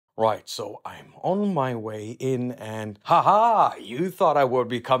Right, so I'm on my way in and haha, you thought I would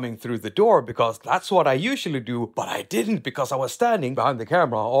be coming through the door because that's what I usually do, but I didn't because I was standing behind the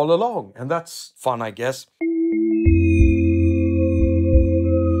camera all along. And that's fun, I guess.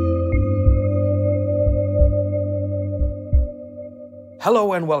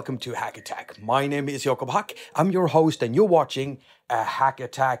 Hello and welcome to haQ. My name is Jakob. I'm your host and you're watching a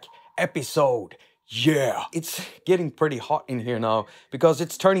haQ episode. Yeah, it's getting pretty hot in here now because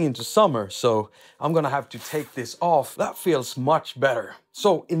it's turning into summer, so I'm gonna have to take this off. That feels much better.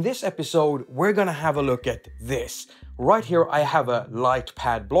 So in this episode, we're gonna have a look at this. Right here, I have a light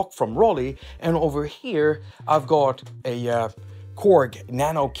pad block from Rolly, and over here, I've got a Korg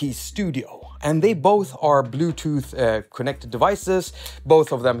NanoKey Studio. And they both are Bluetooth connected devices.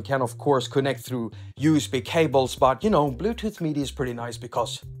 Both of them can, of course, connect through USB cables. But, you know, Bluetooth MIDI is pretty nice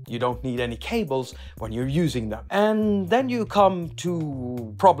because you don't need any cables when you're using them. And then you come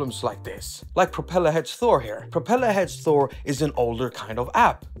to problems like this, like Propellerhead's Thor here. Propellerhead's Thor is an older kind of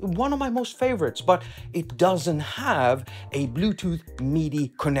app. One of my most favorites, but it doesn't have a Bluetooth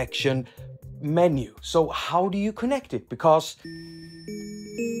MIDI connection menu. So how do you connect it? Because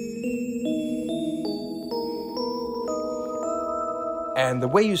and the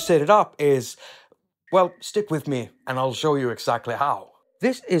way you set it up is, well, stick with me and I'll show you exactly how.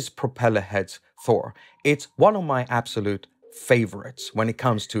 This is Propellerhead's Thor. It's one of my absolute favorites when it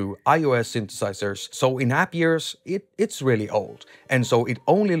comes to iOS synthesizers. So in app years, it's really old. And so it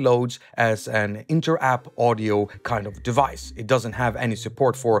only loads as an inter-app audio kind of device. It doesn't have any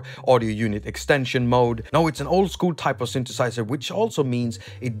support for audio unit extension mode. No, it's an old school type of synthesizer, which also means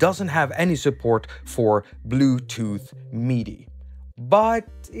it doesn't have any support for Bluetooth MIDI. But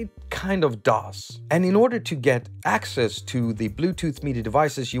it kind of does. And in order to get access to the Bluetooth MIDI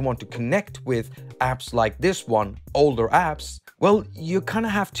devices you want to connect with apps like this one, older apps, well, you kind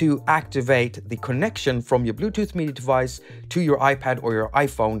of have to activate the connection from your Bluetooth MIDI device to your iPad or your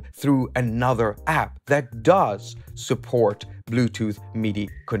iPhone through another app that does support Bluetooth MIDI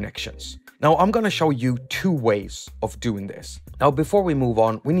connections. Now, I'm going to show you two ways of doing this. Now, before we move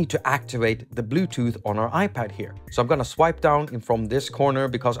on, we need to activate the Bluetooth on our iPad here. So I'm going to swipe down in from this corner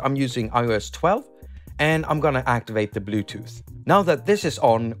because I'm using iOS 12 and I'm going to activate the Bluetooth. Now that this is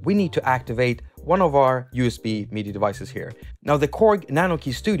on, we need to activate one of our USB MIDI devices here. Now the Korg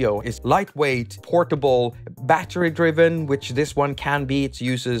NanoKey Studio is lightweight, portable, battery-driven, which this one can be. It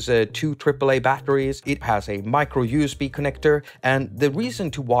uses 2 AAA batteries. It has a micro USB connector. And the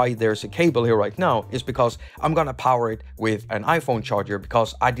reason to why there's a cable here right now is because I'm gonna power it with an iPhone charger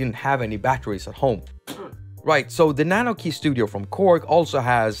because I didn't have any batteries at home. Right, so the NanoKey Studio from Korg also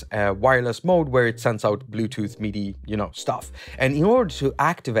has a wireless mode where it sends out Bluetooth MIDI, stuff. And in order to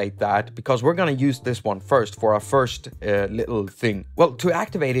activate that, because we're gonna use this one first for our first little thing. Well, to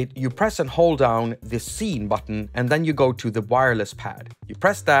activate it, you press and hold down the scene button and then you go to the wireless pad. You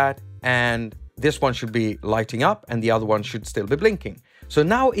press that and this one should be lighting up and the other one should still be blinking. So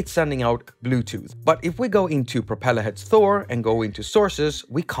now it's sending out Bluetooth. But if we go into Propellerhead's Thor and go into sources,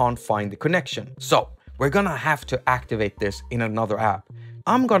 we can't find the connection. So we're gonna have to activate this in another app.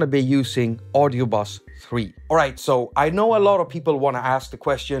 I'm gonna be using AudioBus 3. All right, so I know a lot of people wanna ask the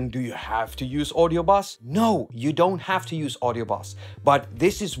question, do you have to use AudioBus? No, you don't have to use AudioBus, but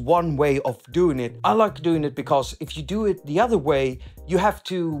this is one way of doing it. I like doing it because if you do it the other way, you have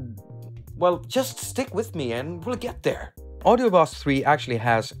to, well, just stick with me and we'll get there. AudioBus 3 actually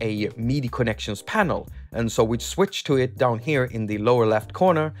has a MIDI connections panel, and so we switch to it down here in the lower left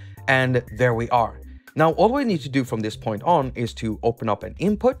corner, and there we are. Now, all we need to do from this point on is to open up an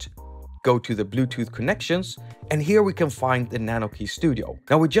input, go to the Bluetooth connections, and here we can find the NanoKey Studio.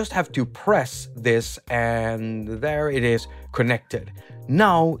 Now, we just have to press this and there it is connected.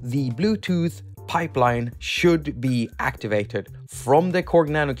 Now, the Bluetooth pipeline should be activated from the Korg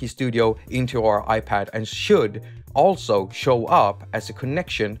NanoKey Studio into our iPad and should also show up as a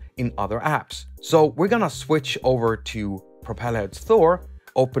connection in other apps. So we're gonna switch over to Propellerhead's Thor,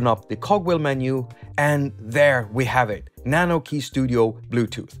 open up the cogwheel menu, and there we have it, NanoKey Studio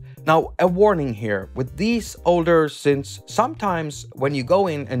Bluetooth. Now, a warning here, with these older synths, sometimes when you go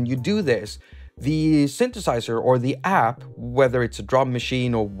in and you do this, the synthesizer or the app, whether it's a drum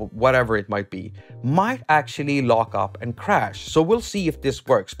machine or whatever it might be, might actually lock up and crash. So we'll see if this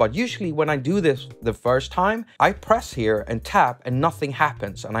works. But usually when I do this the first time, I press here and tap and nothing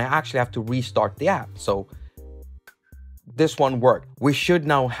happens. And I actually have to restart the app. So this one worked. We should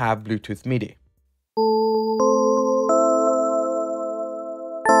now have Bluetooth MIDI.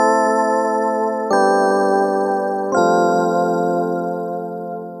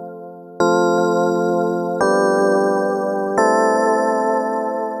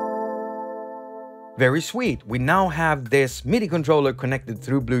 Very sweet. We now have this MIDI controller connected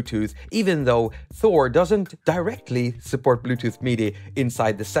through Bluetooth, even though Thor doesn't directly support Bluetooth MIDI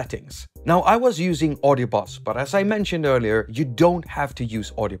inside the settings. Now, I was using Audio Bus, but as I mentioned earlier, you don't have to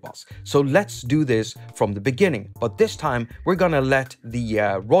use Audio Bus. So let's do this from the beginning. But this time, we're gonna let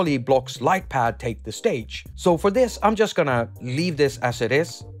the Rolly Blocks light pad take the stage. So for this, I'm just gonna leave this as it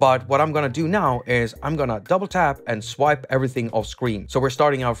is. But what I'm gonna do now is I'm gonna double tap and swipe everything off screen. So we're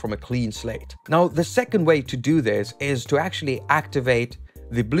starting out from a clean slate. Now, the second way to do this is to actually activate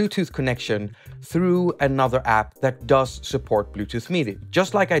the Bluetooth connection through another app that does support Bluetooth MIDI.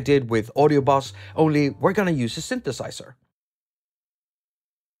 Just like I did with Audio Bus, only we're gonna use a synthesizer.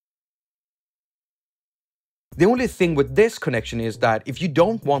 The only thing with this connection is that if you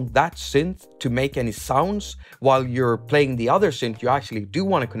don't want that synth to make any sounds while you're playing the other synth you actually do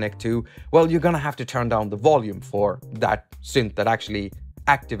want to connect to, well, you're gonna have to turn down the volume for that synth that actually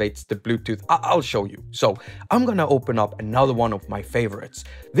activates the Bluetooth. I'll show you. So I'm gonna open up another one of my favorites.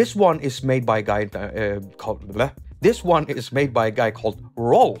 This one is made by a guy called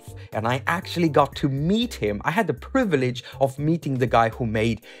Rolf, and I actually got to meet him. I had the privilege of meeting the guy who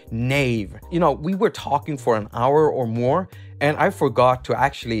made Nave. You know, we were talking for an hour or more, and I forgot to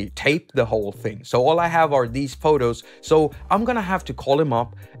actually tape the whole thing. So all I have are these photos. So I'm gonna have to call him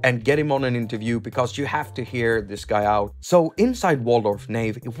up and get him on an interview because you have to hear this guy out. So inside Waldorf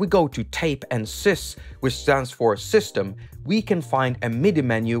Nave, if we go to Tape and Sys, which stands for System, we can find a MIDI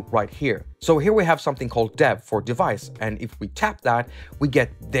menu right here. So here we have something called Dev for device. And if we tap that, we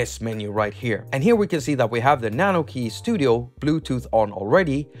get this menu right here. And here we can see that we have the Nano Key Studio Bluetooth on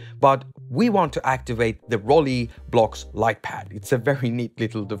already, but we want to activate the Rolly Blocks light pad. It's a very neat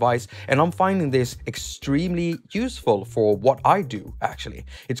little device, and I'm finding this extremely useful for what I do, actually.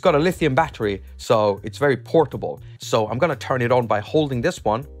 It's got a lithium battery, so it's very portable. So I'm gonna turn it on by holding this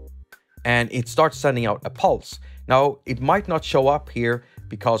one, and it starts sending out a pulse. Now, it might not show up here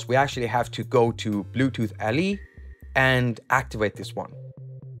because we actually have to go to Bluetooth LE and activate this one.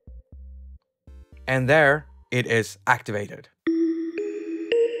 And there it is activated.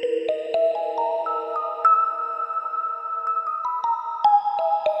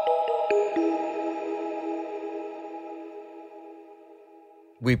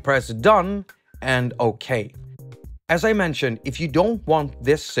 We press done and OK. As I mentioned, if you don't want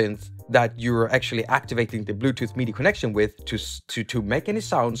this synth that you're actually activating the Bluetooth MIDI connection with to make any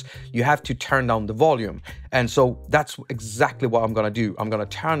sounds, you have to turn down the volume. And so that's exactly what I'm gonna do. I'm gonna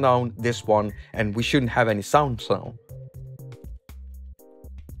turn down this one and we shouldn't have any sounds now.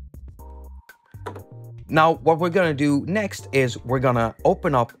 Now, what we're gonna do next is we're gonna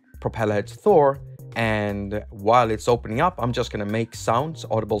open up Propellerhead's Thor, and while it's opening up, I'm just gonna make sounds,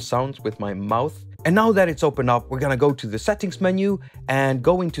 audible sounds with my mouth. And now that it's opened up, we're gonna go to the settings menu and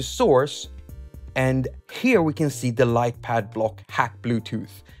go into source. And here we can see the light pad block haQ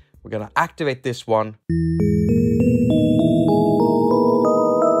Bluetooth. We're gonna activate this one.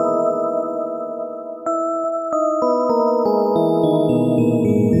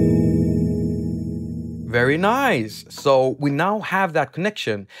 Very nice. So we now have that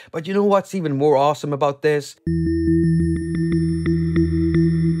connection. But you know what's even more awesome about this?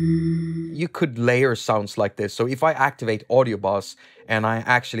 You could layer sounds like this. So if I activate Audio Bus and I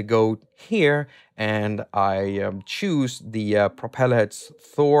actually go here and I choose the Propellerhead's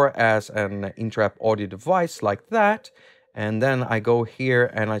Thor as an inter-app audio device like that, and then I go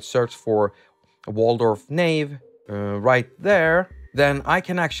here and I search for Waldorf Nave right there, then I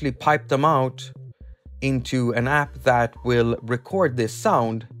can actually pipe them out into an app that will record this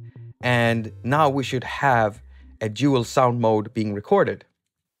sound, and now we should have a dual sound mode being recorded.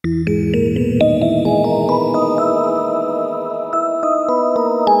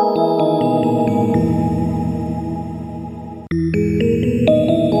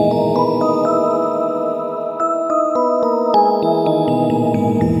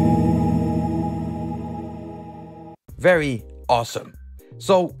 Very awesome.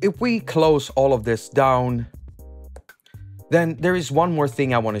 So if we close all of this down, then there is one more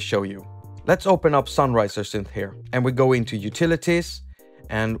thing I want to show you. Let's open up Sunriser Synth here, and we go into Utilities,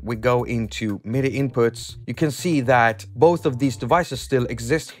 and we go into MIDI inputs. You can see that both of these devices still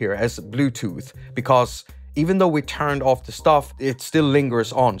exist here as Bluetooth, because even though we turned off the stuff, it still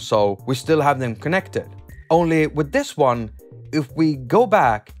lingers on, so we still have them connected. Only with this one, if we go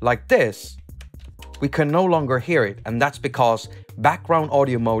back like this, we can no longer hear it, and that's because background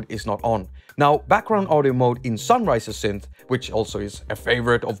audio mode is not on. Now, background audio mode in Sunriser Synth, which also is a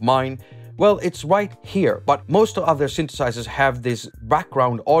favorite of mine, Well, it's right here, but most other synthesizers have this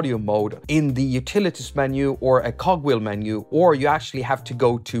background audio mode in the utilities menu or a cogwheel menu, or you actually have to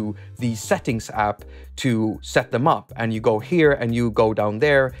go to the settings app to set them up. And you go here and you go down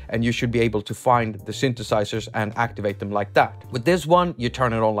there, and you should be able to find the synthesizers and activate them like that. With this one, you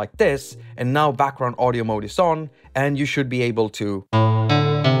turn it on like this, and now background audio mode is on, and you should be able to...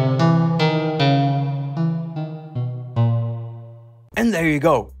 And there you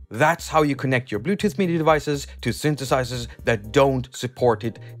go. That's how you connect your Bluetooth MIDI devices to synthesizers that don't support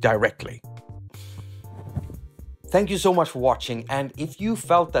it directly. Thank you so much for watching, and if you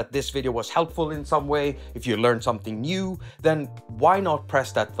felt that this video was helpful in some way, if you learned something new, then why not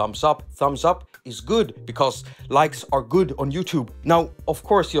press that thumbs up? Thumbs up is good because likes are good on YouTube. Now, of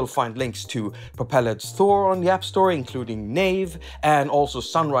course, you'll find links to Propelled's Thor on the App Store, including Nave and also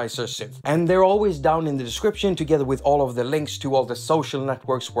Sunriser Synth. And they're always down in the description together with all of the links to all the social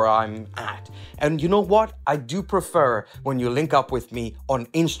networks where I'm at. And you know what? I do prefer when you link up with me on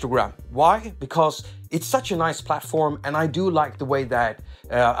Instagram. Why? Because it's such a nice platform, and I do like the way that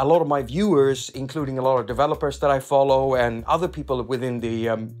a lot of my viewers, including a lot of developers that I follow and other people within the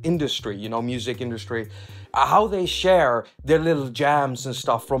industry, you know, music industry, how they share their little jams and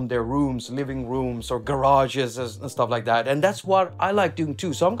stuff from their rooms, living rooms or garages and stuff like that. And that's what I like doing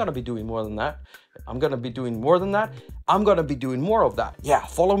too. So I'm gonna be doing more than that. I'm gonna be doing more of that. Yeah,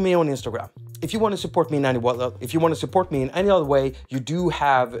 follow me on Instagram. If you want to support me in any other way, you do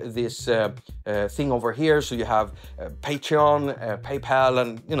have this thing over here. So you have Patreon, PayPal,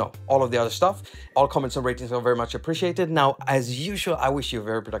 and you know, all of the other stuff. All comments and ratings are very much appreciated. Now, as usual, I wish you a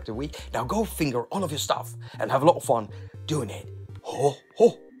very productive week. Now go finger all of your stuff and have a lot of fun doing it. Ho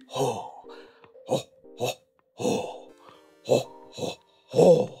ho ho ho ho ho ho ho ho ho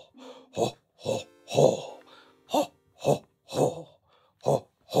ho ho ho ho ho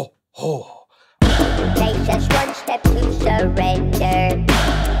ho ho ho. Take just one step to surrender.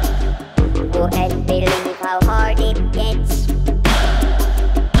 Go and believe how hard it gets.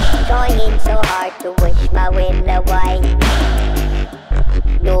 Trying so hard to wish my will away.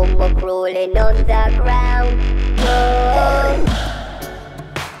 No more crawling on the ground. No.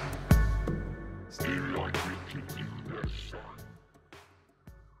 Still, I think you do this.